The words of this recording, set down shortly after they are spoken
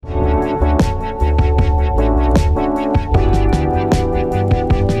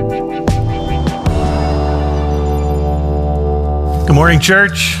Morning,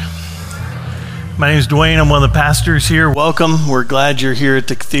 church. My name is Dwayne. I'm one of the pastors here. Welcome. We're glad you're here at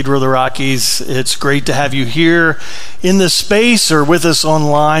the Cathedral of the Rockies. It's great to have you here in this space or with us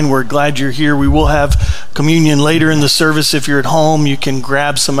online. We're glad you're here. We will have communion later in the service. If you're at home, you can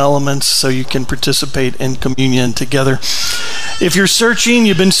grab some elements so you can participate in communion together. If you're searching,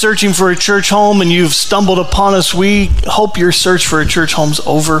 you've been searching for a church home and you've stumbled upon us, we hope your search for a church home's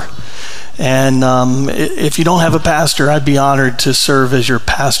over. And if you don't have a pastor, I'd be honored to serve as your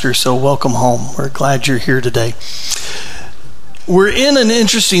pastor, so welcome home. We're glad you're here today. We're in an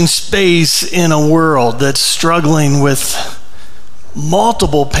interesting space in a world that's struggling with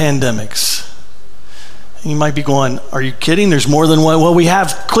multiple pandemics. You might be going, are you kidding? There's more than one. Well, we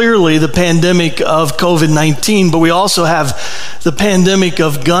have clearly the pandemic of COVID-19, but we also have the pandemic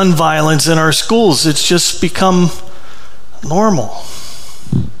of gun violence in our schools. It's just become normal.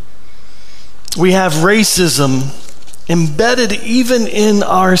 We have racism embedded even in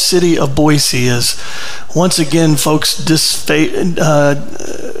our city of Boise as once again folks the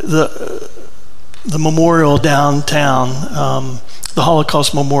memorial downtown, the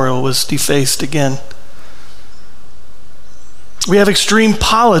Holocaust Memorial was defaced again. We have extreme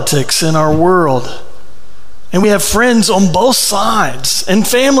politics in our world, and we have friends on both sides and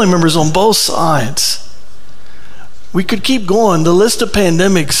family members on both sides. We could keep going. The list of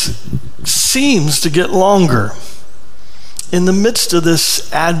pandemics seems to get longer. In the midst of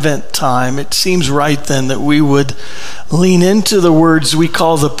this Advent time, it seems right then that we would lean into the words we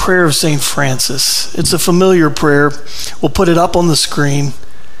call the prayer of St. Francis. It's a familiar prayer. We'll put it up on the screen.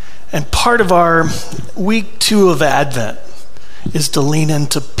 And part of our week 2 of Advent is to lean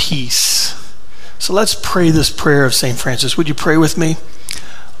into peace. So let's pray this prayer of St. Francis. Would you pray with me?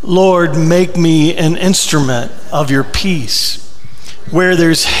 Lord, make me an instrument of your peace. Where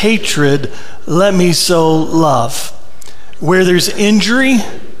there's hatred, let me sow love. Where there's injury,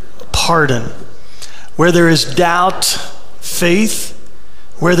 pardon. Where there is doubt, faith.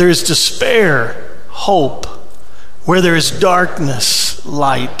 Where there is despair, hope. Where there is darkness,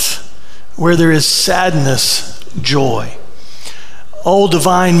 light. Where there is sadness, joy. O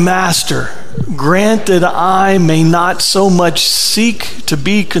divine Master, grant that I may not so much seek to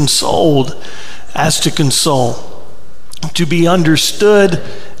be consoled as to console, to be understood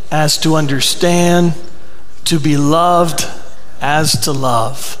as to understand, to be loved as to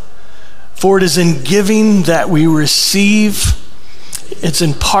love. For it is in giving that we receive, it's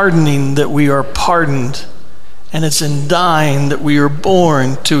in pardoning that we are pardoned, and it's in dying that we are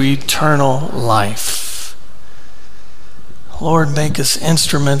born to eternal life. Lord, make us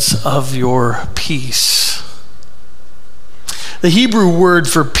instruments of your peace. The Hebrew word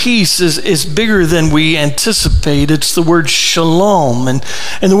for peace is bigger than we anticipate. It's the word shalom. And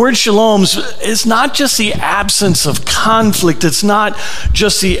the word shalom is not just the absence of conflict. It's not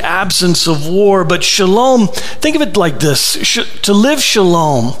just the absence of war. But shalom, think of it like this. To live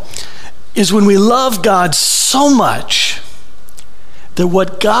shalom is when we love God so much that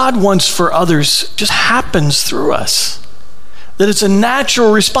what God wants for others just happens through us. That it's a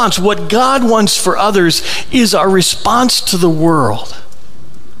natural response. What God wants for others is our response to the world.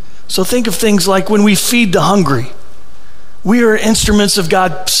 So think of things like when we feed the hungry. We are instruments of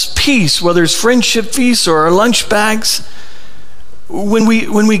God's peace, whether it's friendship feasts or our lunch bags. When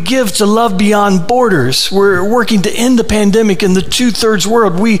we give to Love Beyond Borders, we're working to end the pandemic in the 2/3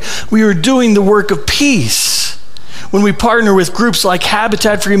 world. We are doing the work of peace. When we partner with groups like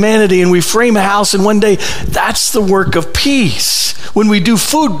Habitat for Humanity and we frame a house in one day, that's the work of peace. When we do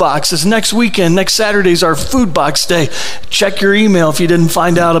food boxes, next weekend, next Saturday is our food box day. Check your email if you didn't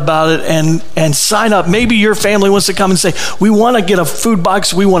find out about it and sign up. Maybe your family wants to come and say, we want to get a food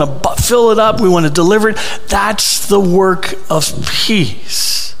box, we want to fill it up, we want to deliver it. That's the work of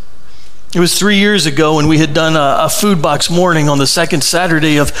peace. It was 3 years ago when we had done a food box morning on the second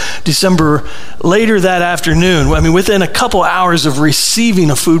Saturday of December. Later that afternoon, within a couple hours of receiving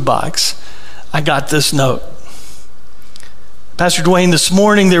a food box, I got this note. Pastor Dwayne, this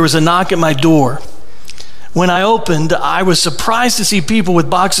morning there was a knock at my door. When I opened, I was surprised to see people with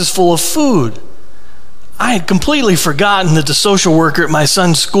boxes full of food. I had completely forgotten that the social worker at my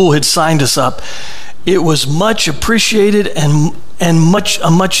son's school had signed us up. It was much appreciated and a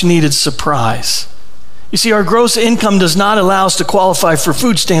much needed surprise. You see, our gross income does not allow us to qualify for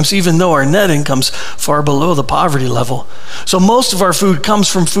food stamps, even though our net income's far below the poverty level. So most of our food comes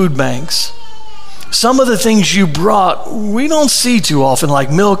from food banks. Some of the things you brought, we don't see too often, like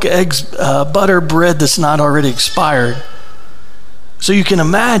milk, eggs, butter, bread that's not already expired. So you can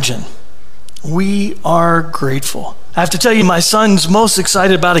imagine, we are grateful. I have to tell you, my son's most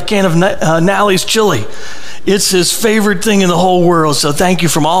excited about a can of Nally's chili. It's his favorite thing in the whole world. So thank you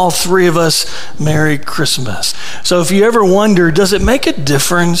from all three of us. Merry Christmas. So if you ever wonder, does it make a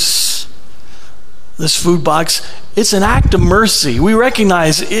difference, this food box? It's an act of mercy. We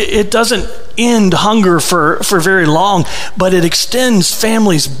recognize it doesn't end hunger for very long, but it extends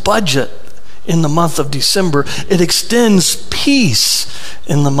families' budget in the month of December. It extends peace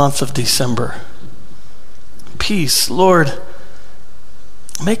in the month of December. Peace. Lord,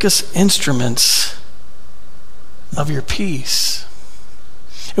 make us instruments of your peace.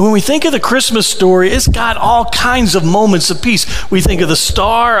 And when we think of the Christmas story, it's got all kinds of moments of peace. We think of the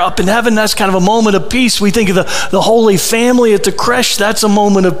star up in heaven, that's kind of a moment of peace. We think of the Holy Family at the creche, that's a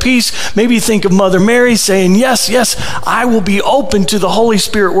moment of peace. Maybe you think of Mother Mary saying, yes, I will be open to the Holy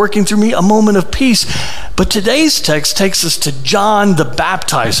Spirit working through me, a moment of peace. But today's text takes us to John the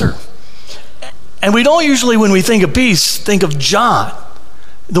Baptizer. And we don't usually, when we think of peace, think of John,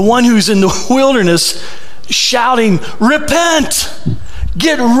 the one who's in the wilderness shouting, repent!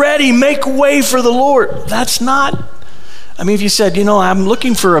 Get ready, make way for the Lord. That's not, if you said, I'm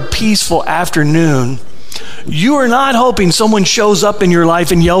looking for a peaceful afternoon, you are not hoping someone shows up in your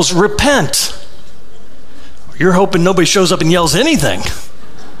life and yells, repent. You're hoping nobody shows up and yells anything.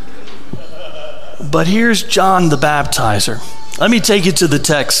 But here's John the Baptizer. Let me take you to the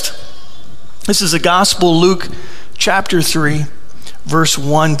text. This is the Gospel, Luke chapter 3, verse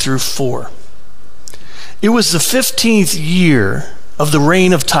 1 through 4. It was the 15th year of the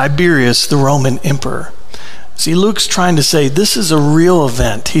reign of Tiberius, the Roman emperor. See, Luke's trying to say this is a real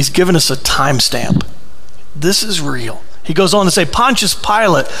event. He's given us a timestamp. This is real. He goes on to say, Pontius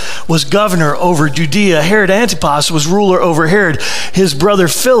Pilate was governor over Judea. Herod Antipas was ruler over Herod. His brother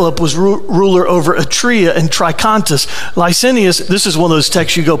Philip was ruler over Etruria and Trichontis. Licinius, this is one of those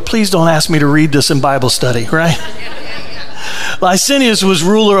texts you go, please don't ask me to read this in Bible study, right? Licinius was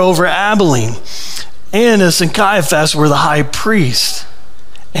ruler over Abilene. Annas and Caiaphas were the high priest.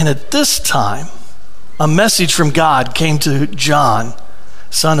 And at this time, a message from God came to John,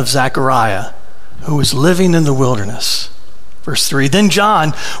 son of Zechariah, who was living in the wilderness. Verse 3, then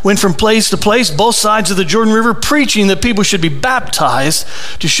John went from place to place, both sides of the Jordan River, preaching that people should be baptized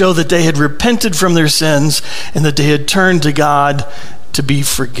to show that they had repented from their sins and that they had turned to God to be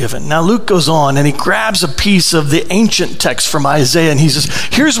forgiven. Now Luke goes on and he grabs a piece of the ancient text from Isaiah and he says,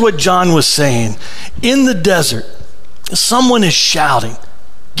 here's what John was saying. In the desert, someone is shouting,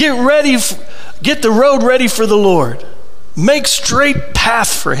 get the road ready for the Lord. Make straight path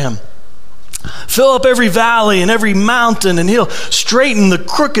for him. Fill up every valley and every mountain, and he'll straighten the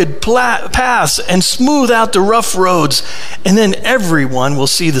crooked paths and smooth out the rough roads. And then everyone will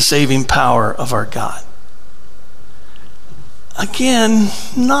see the saving power of our God. Again,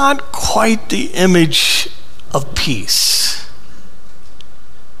 not quite the image of peace.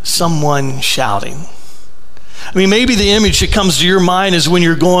 Someone shouting. Maybe the image that comes to your mind is when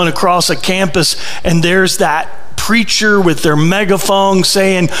you're going across a campus and there's that preacher with their megaphone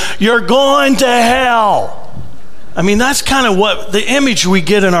saying, you're going to hell. That's kind of what the image we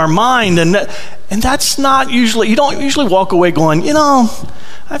get in our mind. And that's not usually, you don't usually walk away going,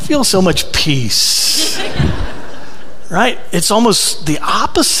 I feel so much peace. Right? It's almost the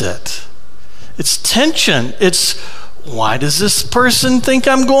opposite. It's tension. It's, why does this person think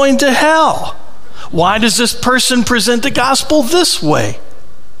I'm going to hell? Why does this person present the gospel this way?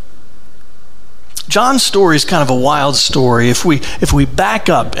 John's story is kind of a wild story. If we back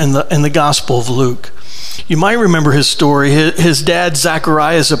up in the Gospel of Luke, you might remember his story. His dad,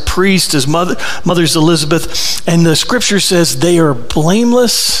 Zechariah, is a priest. His mother's Elizabeth. And the scripture says they are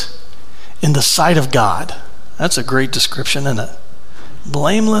blameless in the sight of God. That's a great description, isn't it?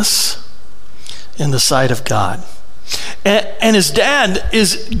 Blameless in the sight of God. And his dad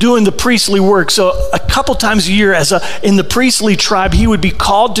is doing the priestly work. So a couple times a year in the priestly tribe, he would be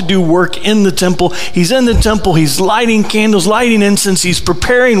called to do work in the temple. He's in the temple. He's lighting candles, lighting incense. He's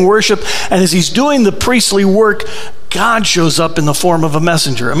preparing worship. And as he's doing the priestly work, God shows up in the form of a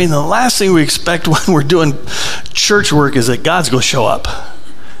messenger. The last thing we expect when we're doing church work is that God's going to show up.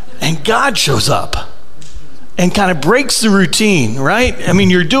 And God shows up and kind of breaks the routine, right?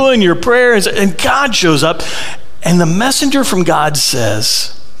 You're doing your prayers and God shows up. And the messenger from God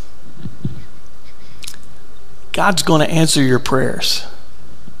says, God's going to answer your prayers.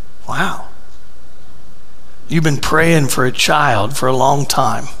 Wow. You've been praying for a child for a long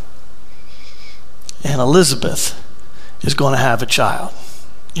time. And Elizabeth is going to have a child.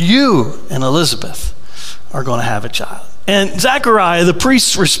 You and Elizabeth are going to have a child. And Zechariah, the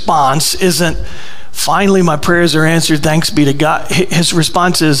priest's response isn't, finally my prayers are answered, thanks be to God. His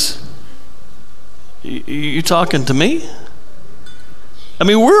response is, you talking to me?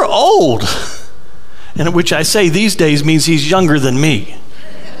 We're old. and which I say these days means he's younger than me.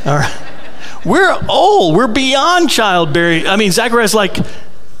 All right. We're old. We're beyond childbearing. I mean, Zachariah's like,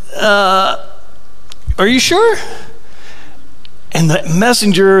 are you sure? And the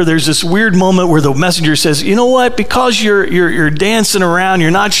messenger, there's this weird moment where the messenger says, you know what? Because you're dancing around, you're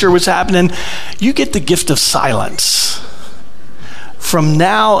not sure what's happening, you get the gift of silence. From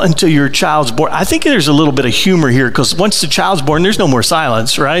now until your child's born. I think there's a little bit of humor here, because once the child's born, there's no more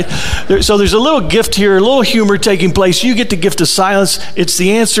silence, right? So there's a little gift here, a little humor taking place. You get the gift of silence. It's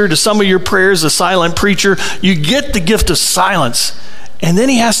the answer to some of your prayers, the silent preacher. You get the gift of silence. And then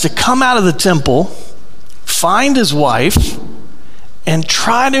he has to come out of the temple, find his wife, and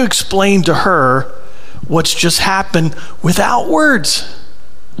try to explain to her what's just happened without words.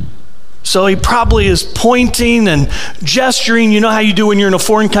 So he probably is pointing and gesturing. You know how you do when you're in a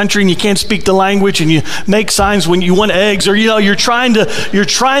foreign country and you can't speak the language, and you make signs when you want eggs, or you're trying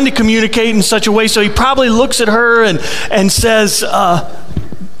to communicate in such a way. So he probably looks at her and says,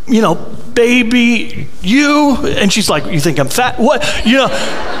 baby, you, and she's like, you think I'm fat? What?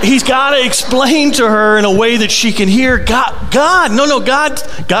 He's got to explain to her in a way that she can hear. God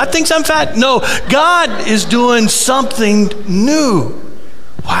thinks I'm fat? No, God is doing something new.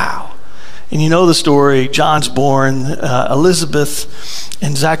 Wow. And you know the story. John's born. Elizabeth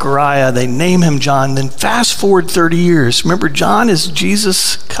and Zechariah, they name him John. Then fast forward 30 years. Remember, John is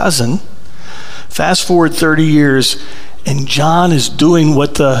Jesus' cousin. Fast forward 30 years, and John is doing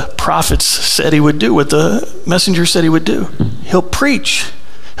what the prophets said he would do, what the messenger said he would do. He'll preach.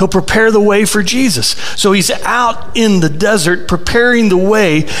 He'll prepare the way for Jesus. So he's out in the desert preparing the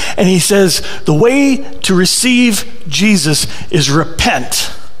way, and he says, the way to receive Jesus is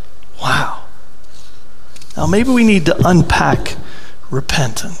repent. Wow. Now maybe we need to unpack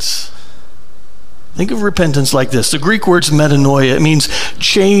repentance. Think of repentance like this. The Greek word's metanoia. It means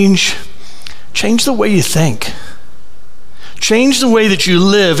change the way you think. Change the way that you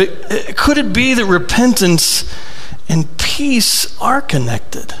live. Could it be that repentance and peace are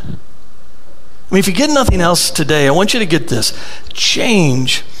connected? I mean, if you get nothing else today, I want you to get this.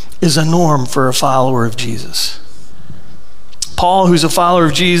 Change is a norm for a follower of Jesus. Paul, who's a follower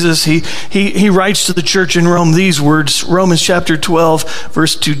of Jesus, he writes to the church in Rome these words, Romans chapter 12,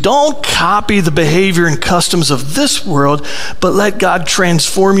 verse 2, don't copy the behavior and customs of this world, but let God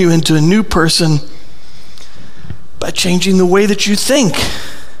transform you into a new person by changing the way that you think.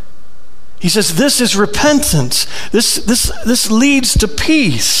 He says this is repentance. This leads to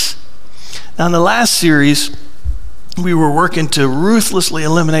peace. Now in the last series, we were working to ruthlessly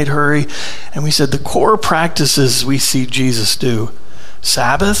eliminate hurry, and we said the core practices we see Jesus do: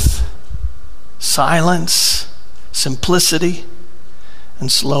 Sabbath, silence, simplicity, and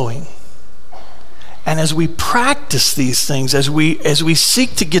slowing. And as we practice these things, as we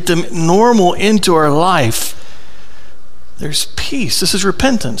seek to get them normal into our life, there's peace. This is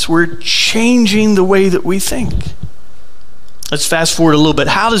repentance. We're changing the way that we think. Let's fast forward a little bit.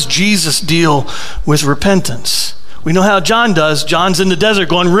 How does Jesus deal with repentance? We know how John does. John's in the desert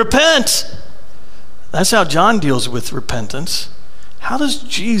going, repent. That's how John deals with repentance. How does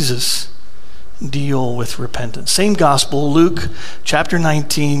Jesus deal with repentance? Same gospel, Luke chapter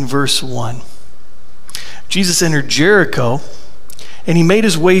 19, verse 1. Jesus entered Jericho, and he made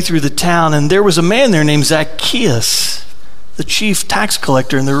his way through the town, and there was a man there named Zacchaeus, the chief tax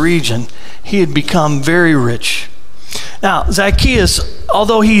collector in the region. He had become very rich. Now, Zacchaeus,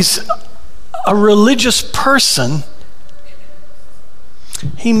 although he's a religious person,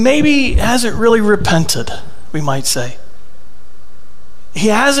 he maybe hasn't really repented, we might say. He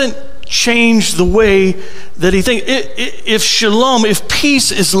hasn't changed the way that he thinks. If shalom, if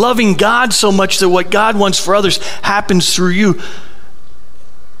peace is loving God so much that what God wants for others happens through you,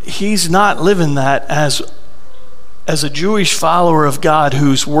 he's not living that as a Jewish follower of God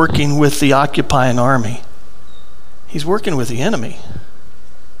who's working with the occupying army. He's working with the enemy.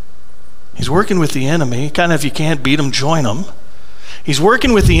 He's working with the enemy. Kind of, if you can't beat them, join them. He's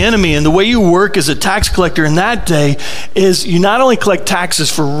working with the enemy, and the way you work as a tax collector in that day is you not only collect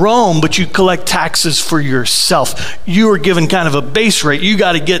taxes for Rome, but you collect taxes for yourself. You are given kind of a base rate. You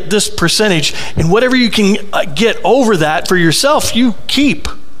got to get this percentage, and whatever you can get over that for yourself, you keep.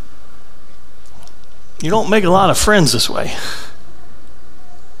 You don't make a lot of friends this way.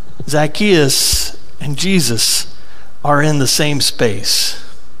 Zacchaeus and Jesus are in the same space.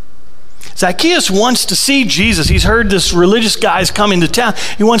 Zacchaeus wants to see Jesus. He's heard this religious guy's coming to town.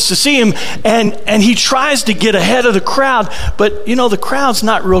 He wants to see him, and he tries to get ahead of the crowd. But, the crowd's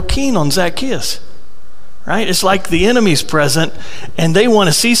not real keen on Zacchaeus, right? It's like the enemy's present and they want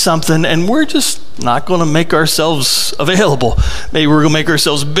to see something and we're just not going to make ourselves available. Maybe we're going to make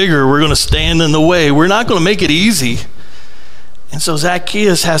ourselves bigger. We're going to stand in the way. We're not going to make it easy. And so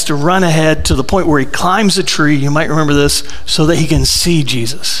Zacchaeus has to run ahead to the point where he climbs a tree, you might remember this, so that he can see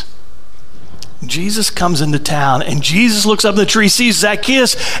Jesus. Jesus comes into town and Jesus looks up in the tree, sees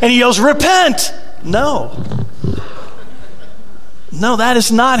Zacchaeus, and he yells, "Repent!" No, that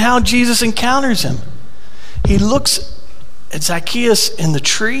is not how Jesus encounters him. He looks at Zacchaeus in the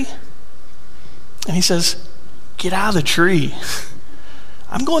tree and he says, "Get out of the tree.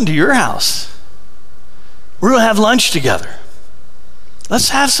 I'm going to your house. We're going to have lunch together. Let's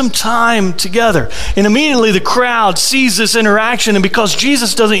have some time together." And immediately the crowd sees this interaction, and because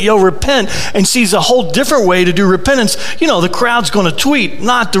Jesus doesn't yell repent and sees a whole different way to do repentance, the crowd's going to tweet,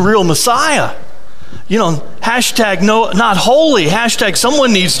 "Not the real Messiah." Hashtag no, not holy, hashtag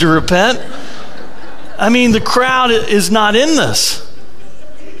someone needs to repent. I mean, the crowd is not in this.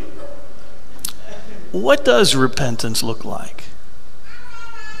 What does repentance look like?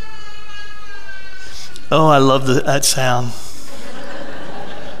 Oh, I love that sound.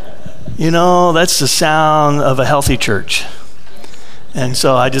 That's the sound of a healthy church. And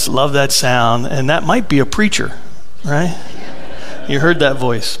so I just love that sound. And that might be a preacher, right? You heard that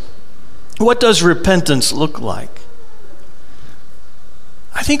voice. What does repentance look like?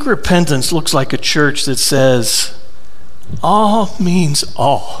 I think repentance looks like a church that says, all means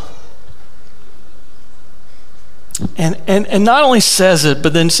all. And not only says it,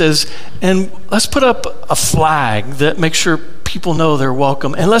 but then says, and let's put up a flag that makes sure people know they're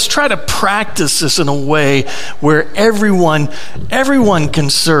welcome. And let's try to practice this in a way where everyone can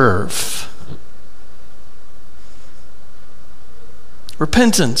serve.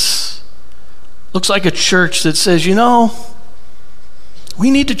 Repentance looks like a church that says, we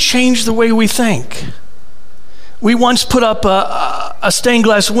need to change the way we think. We once put up a stained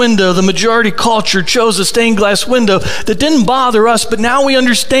glass window. The majority culture chose a stained glass window that didn't bother us, but now we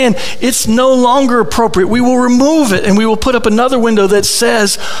understand it's no longer appropriate. We will remove it and we will put up another window that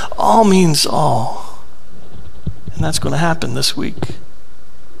says all means all. And that's going to happen this week.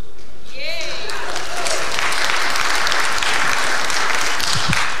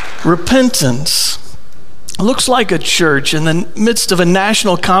 Repentance looks like a church in the midst of a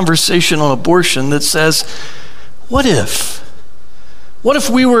national conversation on abortion that says, what if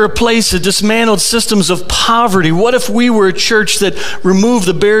we were a place that dismantled systems of poverty? What if we were a church that removed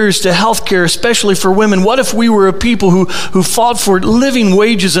the barriers to health care, especially for women? What if we were a people who fought for living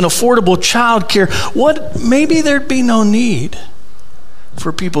wages and affordable child care? Maybe there'd be no need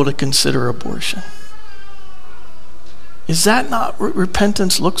for people to consider abortion. Is that not what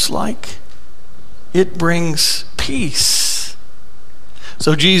repentance looks like? It brings peace.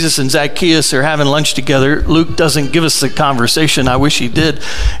 So Jesus and Zacchaeus are having lunch together. Luke doesn't give us the conversation. I wish he did.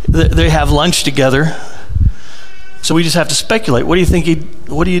 They have lunch together. So we just have to speculate. What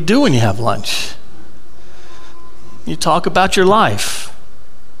do you do when you have lunch? You talk about your life.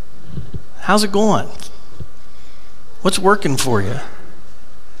 How's it going? What's working for you?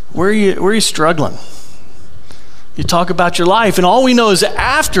 Where are you struggling? You talk about your life, and all we know is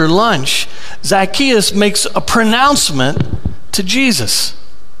after lunch, Zacchaeus makes a pronouncement to Jesus.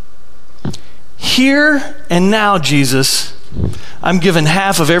 Here and now, Jesus, I'm giving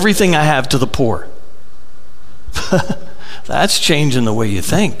half of everything I have to the poor. That's changing the way you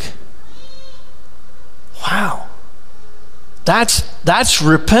think. Wow. That's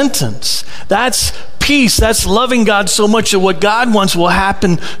repentance. That's peace. That's loving God so much that what God wants will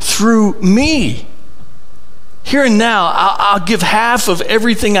happen through me. Here and now, I'll give half of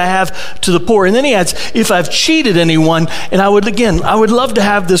everything I have to the poor. And then he adds, if I've cheated anyone, and I would love to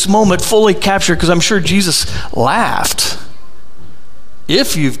have this moment fully captured because I'm sure Jesus laughed.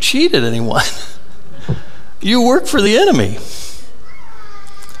 If you've cheated anyone, you work for the enemy.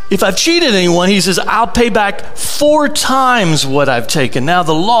 If I've cheated anyone, he says, I'll pay back 4 times what I've taken. Now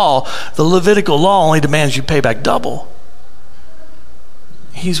the Levitical law only demands you pay back double.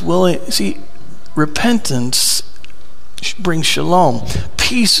 He's willing, repentance brings shalom.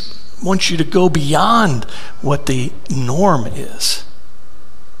 Peace wants you to go beyond what the norm is.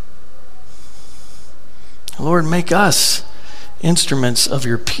 Lord, make us instruments of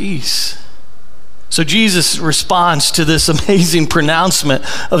your peace. So Jesus responds to this amazing pronouncement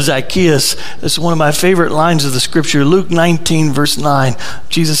of Zacchaeus. This is one of my favorite lines of the scripture. Luke 19, verse 9.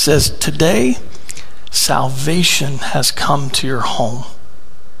 Jesus says, today, salvation has come to your home.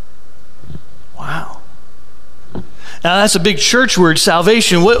 Wow. Now that's a big church word,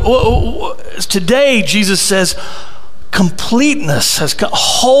 salvation. Today, Jesus says, Completeness has come,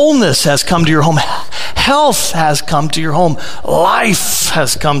 wholeness has come to your home. Health has come to your home. Life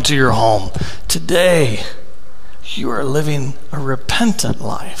has come to your home. Today, you are living a repentant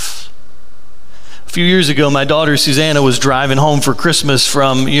life. A few years ago, my daughter Susanna was driving home for Christmas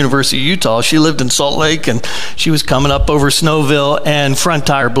from University of Utah. She lived in Salt Lake, and she was coming up over Snowville, and front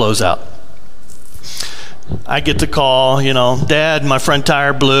tire blows out. I get the call, Dad, my front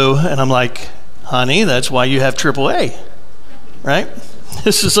tire blew, and I'm like, honey, that's why you have AAA, right?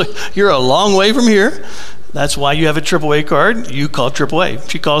 This is you're a long way from here. That's why you have a AAA card. You call AAA.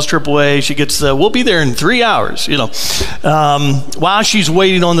 She calls AAA. She gets we'll be there in 3 hours, While she's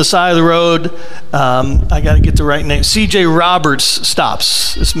waiting on the side of the road, I got to get the right name. C.J. Roberts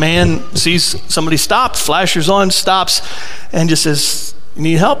stops. This man sees somebody stop, flashes on, stops, and just says, you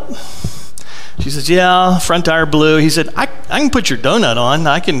need help? She says, yeah, front tire blew. He said, I can put your donut on.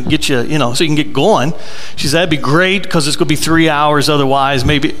 I can get you, so you can get going. She said, that'd be great because it's going to be 3 hours otherwise,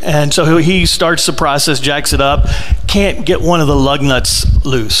 maybe. And so he starts the process, jacks it up, can't get one of the lug nuts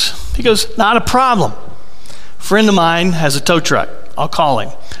loose. He goes, not a problem. Friend of mine has a tow truck. I'll call him.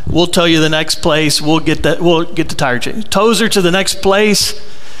 We'll tell you the next place. We'll get the tire changed. Tows her to the next place,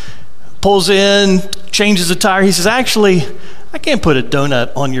 pulls in, changes the tire. He says, actually, I can't put a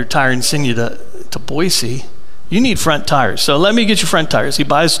donut on your tire and send you to Boise. You need front tires. So let me get you front tires. He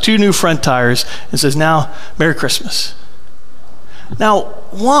buys 2 new front tires and says, now, Merry Christmas. Now,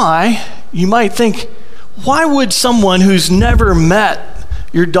 why, you might think, why would someone who's never met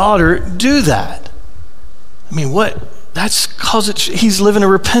your daughter do that? I mean, what? That's because he's living a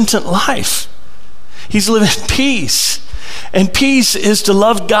repentant life. He's living peace. And peace is to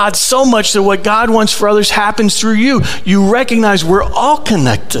love God so much that what God wants for others happens through you. You recognize we're all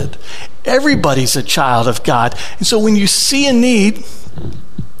connected. Everybody's a child of God. And so when you see a need,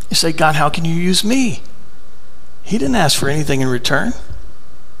 you say, God, how can you use me? He didn't ask for anything in return.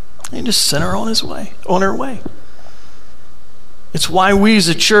 He just sent her on her way. It's why we as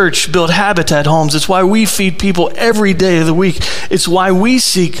a church build Habitat homes. It's why we feed people every day of the week. It's why we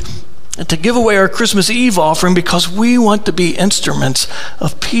seek to give away our Christmas Eve offering, because we want to be instruments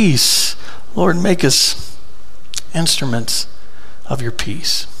of peace. Lord, make us instruments of your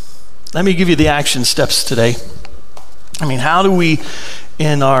peace. Let me give you the action steps today. How do we,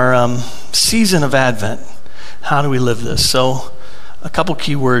 in our season of Advent, how do we live this? So, a couple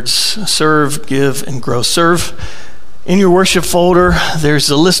key words: serve, give, and grow. Serve. In your worship folder, there's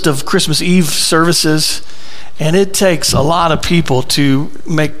a list of Christmas Eve services. And it takes a lot of people to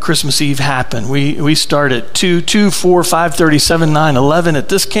make Christmas Eve happen. We start at 2, 4, 5:30, 7, 9, 11 at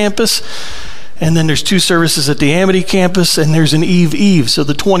this campus. And then there's 2 services at the Amity campus, and there's an Eve. So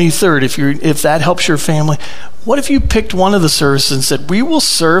the 23rd, if that helps your family. What if you picked one of the services and said, we will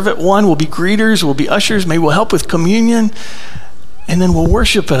serve at one, we'll be greeters, we'll be ushers, maybe we'll help with communion, and then we'll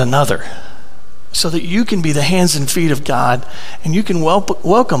worship at another, so that you can be the hands and feet of God, and you can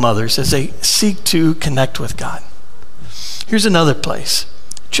welcome others as they seek to connect with God. Here's another place: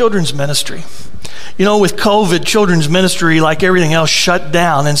 children's ministry. With COVID, children's ministry, like everything else, shut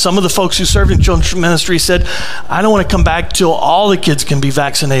down. And some of the folks who served in children's ministry said, I don't want to come back till all the kids can be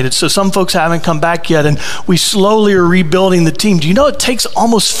vaccinated. So some folks haven't come back yet, and we slowly are rebuilding the team. Do you know it takes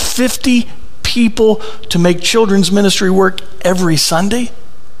almost 50 people to make children's ministry work every Sunday?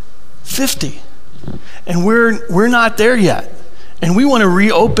 50. And we're not there yet. And we want to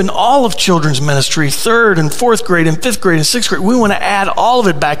reopen all of children's ministry, 3rd and 4th grade and 5th grade and 6th grade. We want to add all of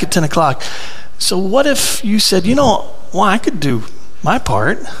it back at 10 o'clock. So what if you said, I could do my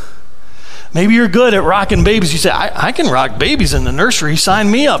part. Maybe you're good at rocking babies. You say, I can rock babies in the nursery. Sign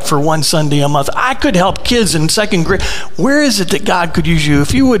me up for one Sunday a month. I could help kids in 2nd grade. Where is it that God could use you?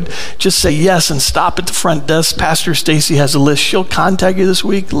 If you would just say yes and stop at the front desk, Pastor Stacy has a list. She'll contact you this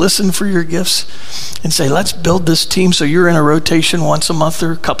week, listen for your gifts, and say, let's build this team so you're in a rotation once a month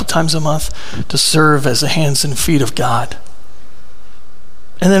or a couple times a month to serve as the hands and feet of God.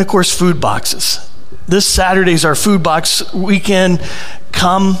 And then, of course, food boxes. This Saturday is our food box weekend.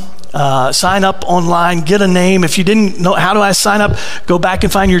 Come. Sign up online, get a name. If you didn't know, how do I sign up? Go back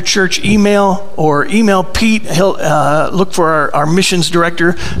and find your church email, or email Pete. He'll look for our missions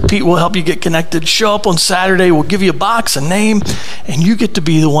director. Pete will help you get connected. Show up on Saturday. We'll give you a box, a name, and you get to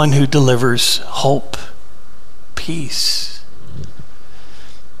be the one who delivers hope, peace.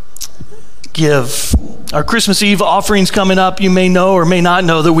 Give. Our Christmas Eve offering's coming up. You may know or may not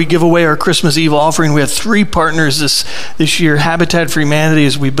know that we give away our Christmas Eve offering. We have 3 partners this year: Habitat for Humanity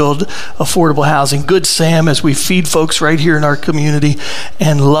as we build affordable housing, Good Sam as we feed folks right here in our community,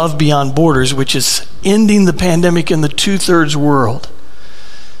 and Love Beyond Borders, which is ending the pandemic in the 2/3 world.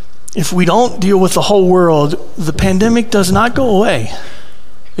 if we don't deal with the whole world, the pandemic does not go away.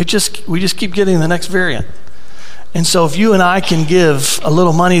 We just keep getting the next variant. And so if you and I can give a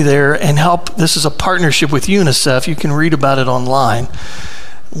little money there and help, this is a partnership with UNICEF, you can read about it online,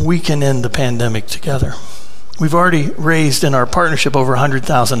 we can end the pandemic together. We've already raised in our partnership over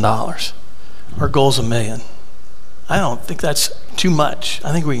 $100,000. Our goal's $1 million. I don't think that's too much.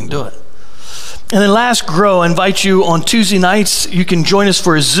 I think we can do it. And then last, grow. I invite you on Tuesday nights. You can join us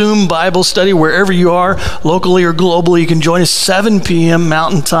for a Zoom Bible study wherever you are, locally or globally. You can join us 7 p.m.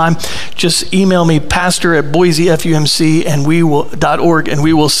 Mountain Time. Just email me, pastor@boisefumc.org, and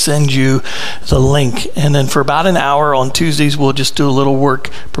we will send you the link. And then for about an hour on Tuesdays, we'll just do a little work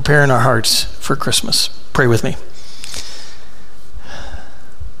preparing our hearts for Christmas. Pray with me.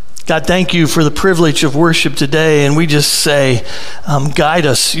 God, thank you for the privilege of worship today. And we just say, guide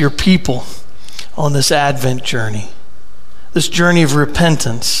us, your people, on this Advent journey, this journey of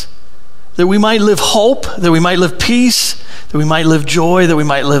repentance, that we might live hope, that we might live peace, that we might live joy, that we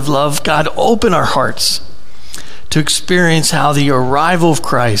might live love. God, open our hearts to experience how the arrival of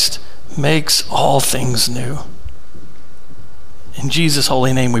Christ makes all things new. In Jesus'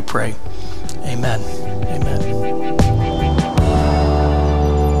 holy name we pray. Amen.